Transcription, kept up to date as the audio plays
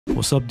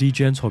What's up,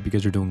 DJs? Hope you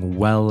guys are doing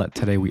well.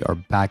 Today we are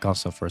back on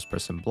some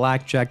first-person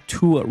Blackjack.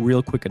 Two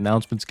real quick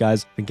announcements,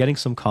 guys. Been getting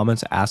some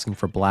comments asking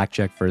for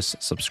Blackjack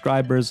first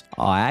subscribers.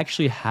 I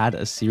actually had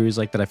a series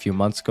like that a few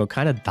months ago.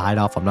 Kind of died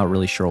off. I'm not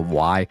really sure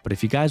why. But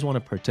if you guys want to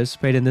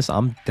participate in this,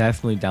 I'm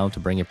definitely down to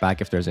bring it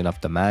back if there's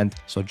enough demand.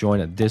 So join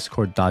at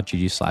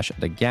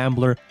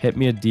discord.gg/thegambler. Hit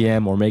me a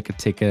DM or make a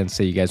ticket and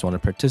say you guys want to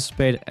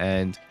participate.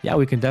 And yeah,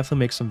 we can definitely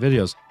make some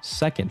videos.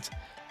 Second,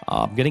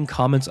 I'm getting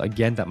comments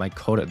again that my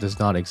code does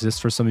not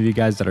exist for some of you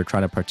guys that are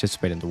trying to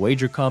participate in the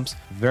wager comps.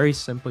 Very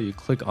simple. You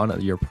click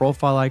on your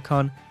profile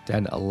icon,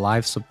 then a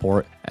live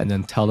support, and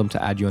then tell them to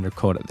add you under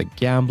code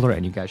thegambler,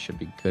 and you guys should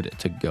be good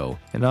to go.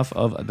 Enough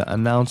of the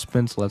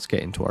announcements. Let's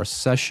get into our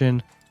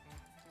session.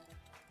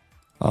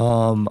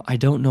 I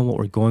don't know what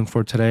we're going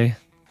for today,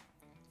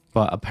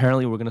 but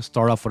apparently we're gonna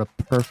start off with a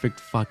perfect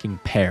fucking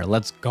pair.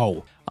 Let's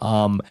go.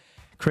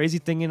 Crazy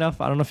thing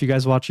enough, I don't know if you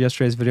guys watched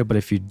yesterday's video, but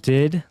if you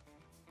did,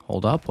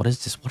 hold up, what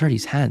is this? What are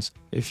these hands?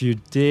 If you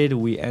did,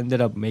 we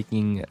ended up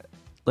making,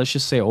 let's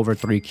just say over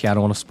 3K. I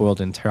don't want to spoil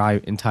the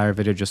entire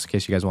video just in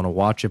case you guys want to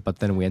watch it, but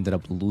then we ended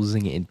up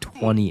losing in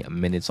 20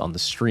 minutes on the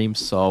stream.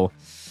 So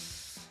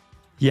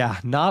yeah,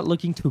 not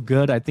looking too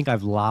good. I think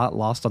I've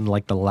lost on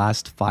like the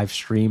last 5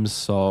 streams.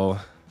 So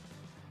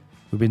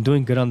we've been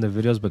doing good on the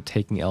videos, but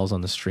taking L's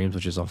on the streams,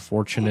 which is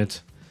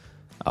unfortunate.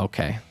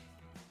 Okay.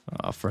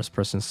 First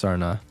person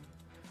starting to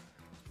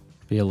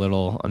be a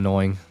little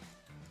annoying.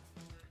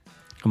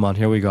 Come on,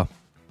 here we go.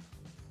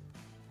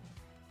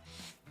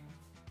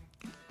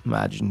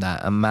 Imagine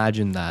that.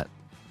 Imagine that.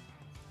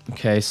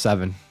 Okay,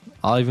 7.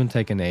 I'll even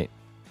take an 8.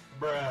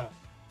 Bruh.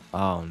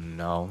 Oh,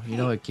 no. You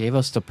know, it gave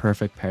us the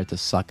perfect pair to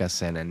suck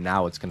us in, and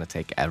now it's going to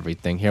take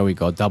everything. Here we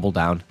go. Double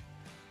down.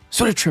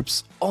 Soda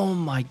trips. Oh,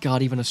 my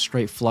God. Even a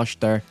straight flush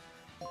there.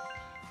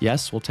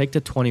 Yes, we'll take the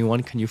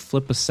 21. Can you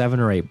flip a 7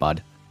 or 8,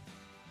 bud?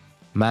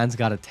 Man's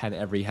got a 10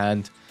 every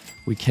hand.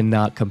 We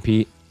cannot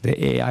compete.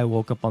 The AI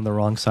woke up on the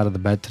wrong side of the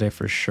bed today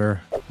for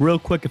sure. Real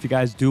quick, if you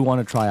guys do want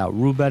to try out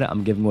Roobet,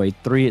 I'm giving away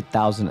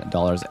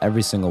 $3,000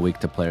 every single week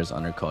to players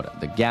under code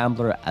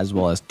thegambler, as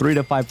well as 3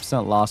 to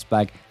 5% loss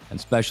back and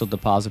special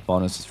deposit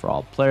bonuses for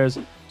all players.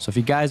 So if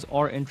you guys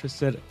are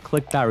interested,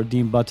 click that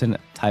redeem button,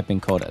 type in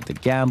code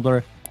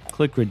thegambler,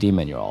 click redeem,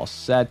 and you're all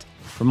set.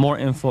 For more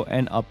info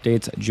and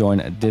updates,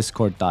 join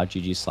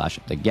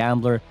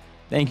discord.gg/thegambler.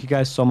 Thank you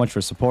guys so much for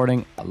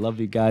supporting. I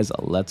love you guys.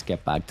 Let's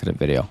get back to the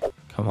video.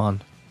 Come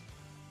on.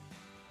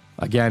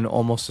 Again,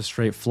 almost a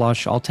straight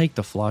flush. I'll take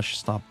the flush.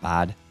 It's not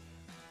bad.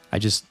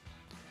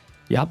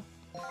 Yep.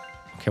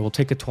 Okay, we'll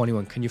take a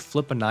 21. Can you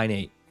flip a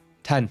 9-8?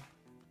 10.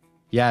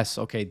 Yes,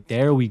 okay,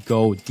 there we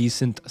go.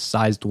 Decent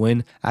sized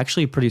win.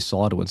 Actually, pretty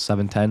solid win,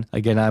 7-10.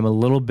 Again, I'm a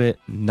little bit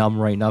numb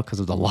right now because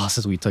of the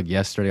losses we took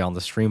yesterday on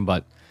the stream,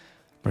 but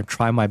I'm going to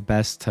try my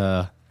best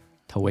to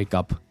wake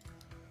up.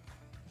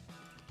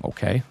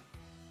 Okay.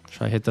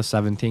 Should I hit the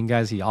 17,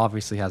 guys? He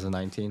obviously has a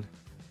 19.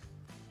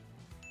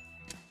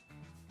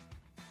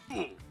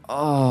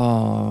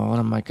 Oh, what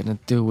am I gonna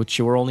do with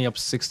you? We're only up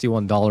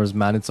 $61,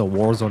 man. It's a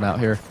war zone out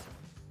here.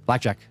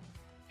 Blackjack.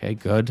 Okay,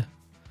 good.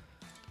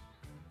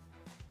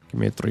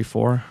 Give me a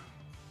 3-4.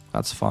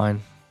 That's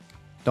fine.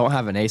 Don't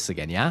have an ace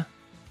again, yeah?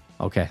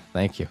 Okay,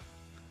 thank you.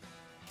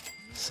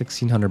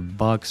 1,600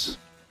 bucks.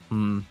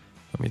 Let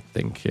me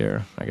think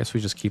here. I guess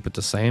we just keep it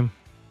the same.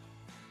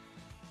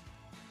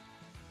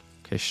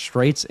 Okay,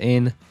 straights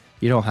in.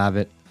 You don't have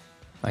it.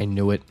 I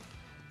knew it.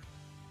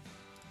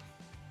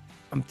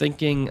 I'm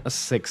thinking a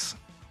 6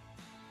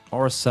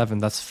 or a 7.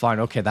 That's fine.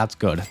 Okay, that's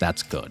good.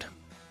 That's good.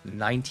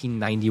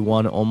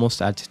 1991,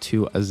 almost at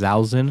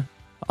 2,000.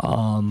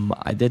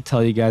 I did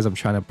tell you guys I'm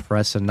trying to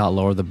press and not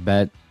lower the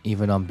bet,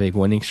 even on big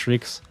winning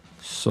streaks.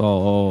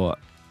 So,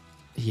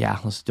 yeah,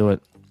 let's do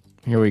it.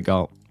 Here we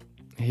go.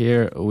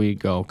 Here we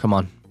go. Come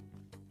on.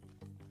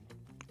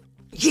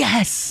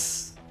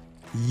 Yes!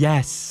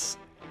 Yes!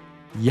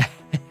 Yes!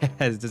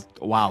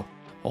 Wow.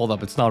 Hold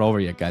up. It's not over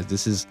yet, guys.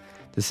 This is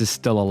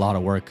still a lot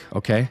of work,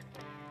 okay?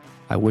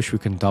 I wish we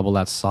can double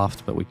that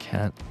soft, but we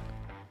can't.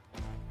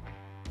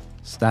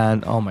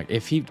 Stand. Oh my,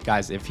 if he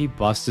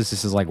busts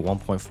this is like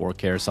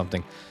 1.4K or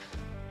something.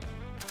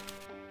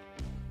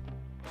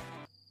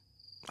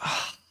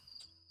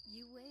 You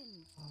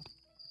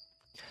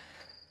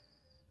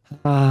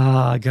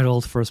win. Good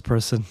old first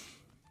person.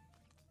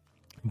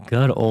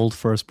 Good old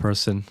first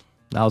person.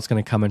 Now it's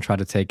gonna come and try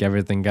to take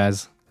everything,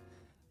 guys.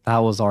 That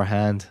was our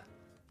hand.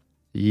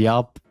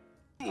 Yup.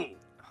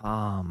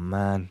 Oh,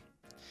 man.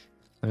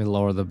 Let me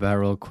lower the bet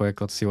real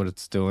quick. Let's see what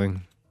it's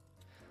doing.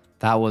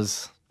 That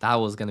was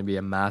going to be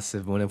a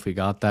massive win if we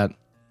got that.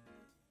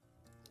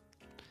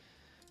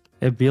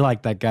 It'd be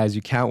like that, guys.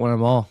 You can't win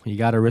them all. You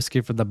got to risk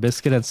it for the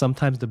biscuit, and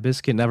sometimes the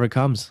biscuit never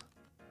comes.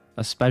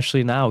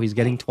 Especially now. He's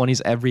getting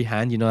 20s every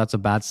hand. You know that's a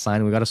bad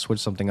sign. We got to switch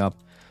something up.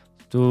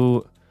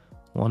 Do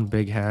one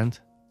big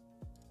hand.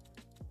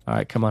 All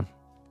right, come on.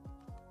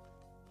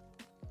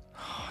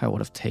 I would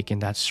have taken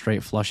that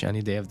straight flush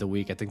any day of the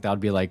week. I think that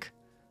would be like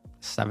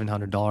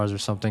 $700 or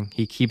something.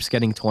 He keeps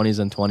getting 20s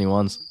and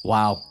 21s.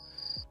 Wow.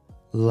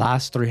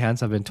 Last 3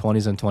 hands have been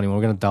 20s and 20.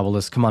 We're gonna double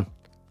this. Come on.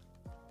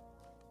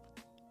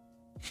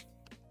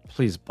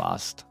 Please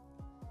bust.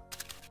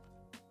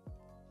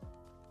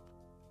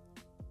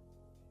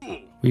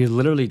 We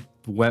literally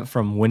went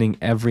from winning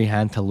every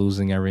hand to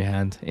losing every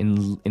hand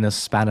in a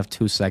span of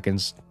 2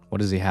 seconds. What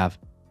does he have?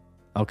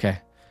 Okay.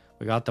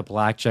 We got the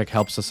blackjack,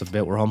 helps us a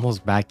bit. We're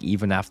almost back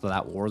even after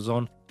that war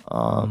zone.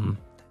 Bro,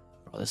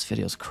 this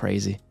video's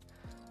crazy.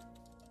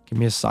 Give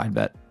me a side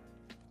bet.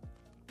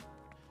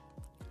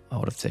 I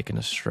would have taken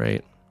a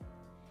straight.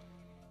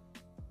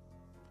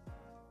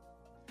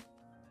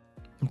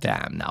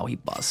 Damn, now he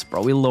busts,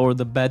 bro. We lowered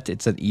the bet.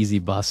 It's an easy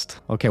bust.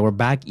 Okay, we're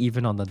back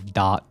even on the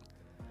dot.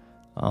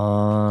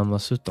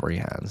 Let's do 3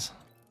 hands.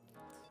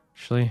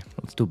 Actually,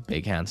 let's do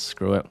big hands.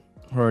 Screw it.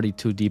 We're already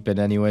too deep in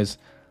anyways.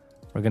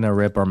 We're gonna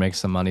rip or make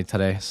some money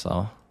today,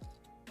 so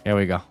here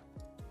we go.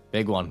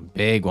 Big one,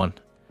 big one.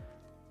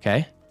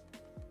 Okay.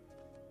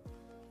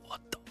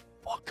 What the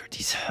fuck are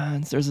these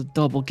hands? There's a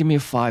double. Give me a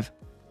 5.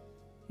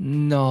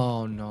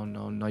 No, no,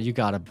 no, no. You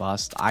gotta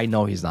bust. I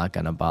know he's not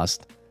gonna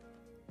bust.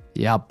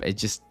 Yep, it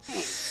just...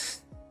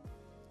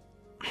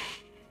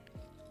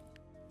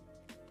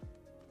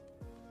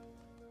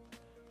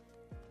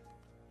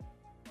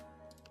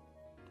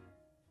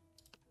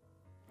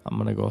 I'm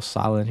gonna go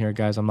silent here,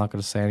 guys. I'm not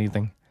gonna say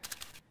anything.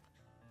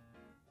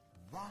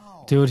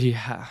 Wow. Dude,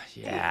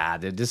 yeah,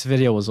 dude, this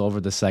video was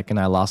over the second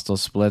I lost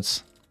those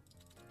splits.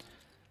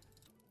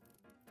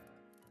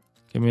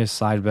 Give me a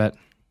side bet.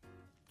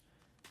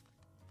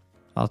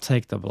 I'll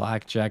take the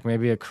blackjack.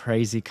 Maybe a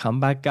crazy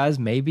comeback, guys.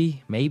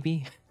 Maybe.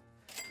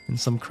 In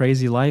some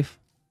crazy life.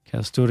 Okay,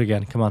 let's do it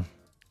again. Come on.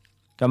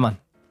 Come on.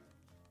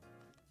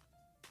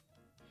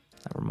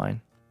 Never mind.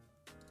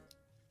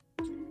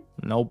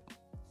 Nope.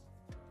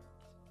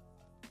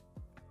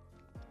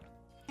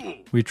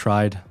 We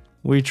tried.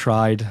 We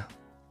tried.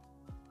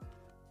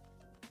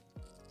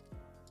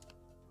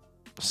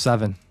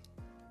 7.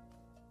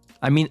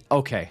 I mean,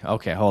 okay,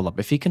 hold up.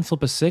 If he can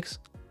flip a 6?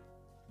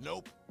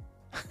 Nope.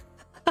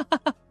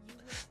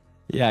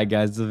 Yeah,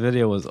 guys, the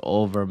video was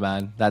over,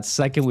 man. That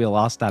second we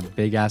lost that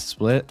big-ass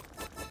split,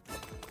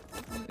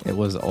 it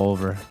was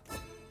over.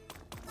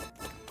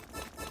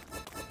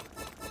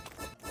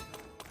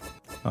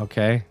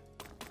 Okay.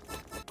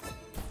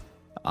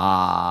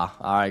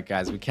 Alright,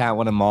 guys. We can't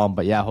win them all,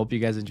 but yeah, I hope you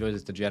guys enjoyed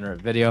this degenerate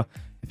video.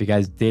 If you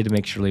guys did,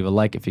 make sure to leave a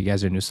like. If you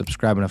guys are new,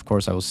 subscribe. And, of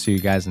course, I will see you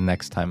guys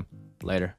next time. Later.